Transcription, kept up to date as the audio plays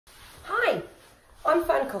I'm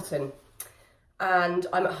Fearne Cotton and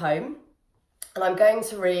I'm at home and I'm going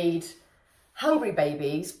to read Hungry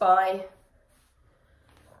Babies by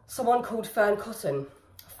someone called Fearne Cotton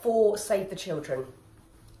for Save the Children.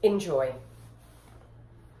 Enjoy.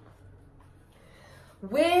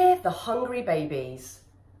 We're the hungry babies.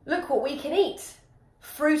 Look what we can eat.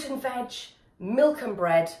 Fruit and veg, milk and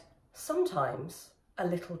bread, sometimes a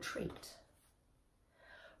little treat.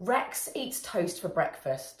 Rex eats toast for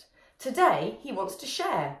breakfast. Today he wants to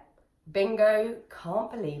share. Bingo can't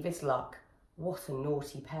believe his luck. What a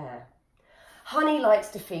naughty pair. Honey likes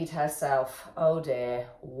to feed herself. Oh dear,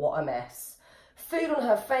 what a mess. Food on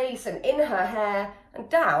her face and in her hair and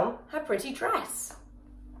down her pretty dress.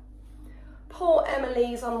 Poor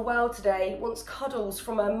Emily's unwell today, wants cuddles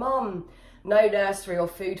from her mum. No nursery or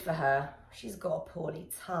food for her. She's got a poorly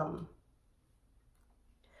tum.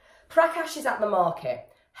 Prakash is at the market,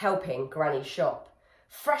 helping Granny shop.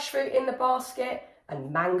 Fresh fruit in the basket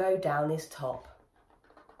and mango down his top.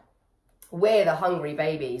 We're the hungry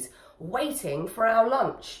babies, waiting for our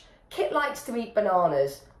lunch. Kit likes to eat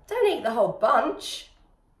bananas. Don't eat the whole bunch.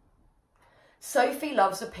 Sophie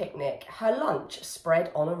loves a picnic, her lunch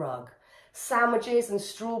spread on a rug. Sandwiches and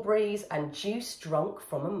strawberries and juice drunk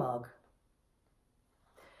from a mug.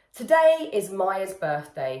 Today is Maya's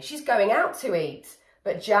birthday. She's going out to eat,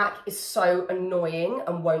 but Jack is so annoying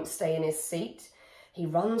and won't stay in his seat. He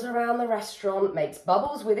runs around the restaurant, makes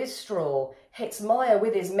bubbles with his straw, hits Maya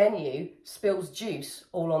with his menu, spills juice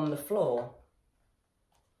all on the floor.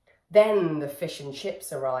 Then the fish and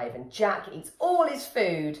chips arrive and Jack eats all his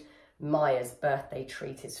food. Maya's birthday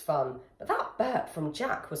treat is fun, but that burp from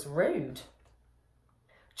Jack was rude.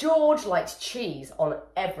 George likes cheese on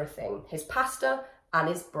everything, his pasta and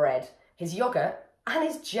his bread, his yoghurt and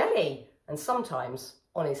his jelly, and sometimes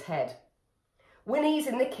on his head. Winnie's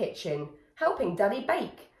in the kitchen, helping Daddy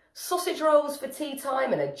bake, sausage rolls for tea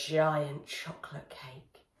time and a giant chocolate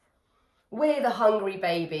cake. We're the hungry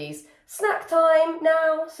babies. Snack time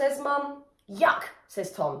now, says Mum. Yuck,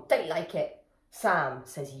 says Tom, don't like it. Sam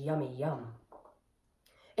says yummy yum.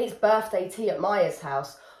 It's birthday tea at Maya's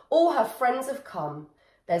house. All her friends have come.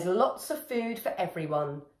 There's lots of food for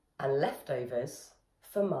everyone and leftovers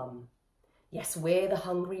for Mum. Yes, we're the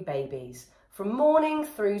hungry babies, from morning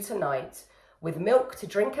through to night, with milk to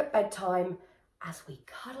drink at bedtime as we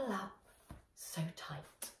cuddle up so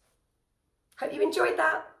tight. Hope you enjoyed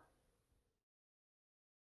that.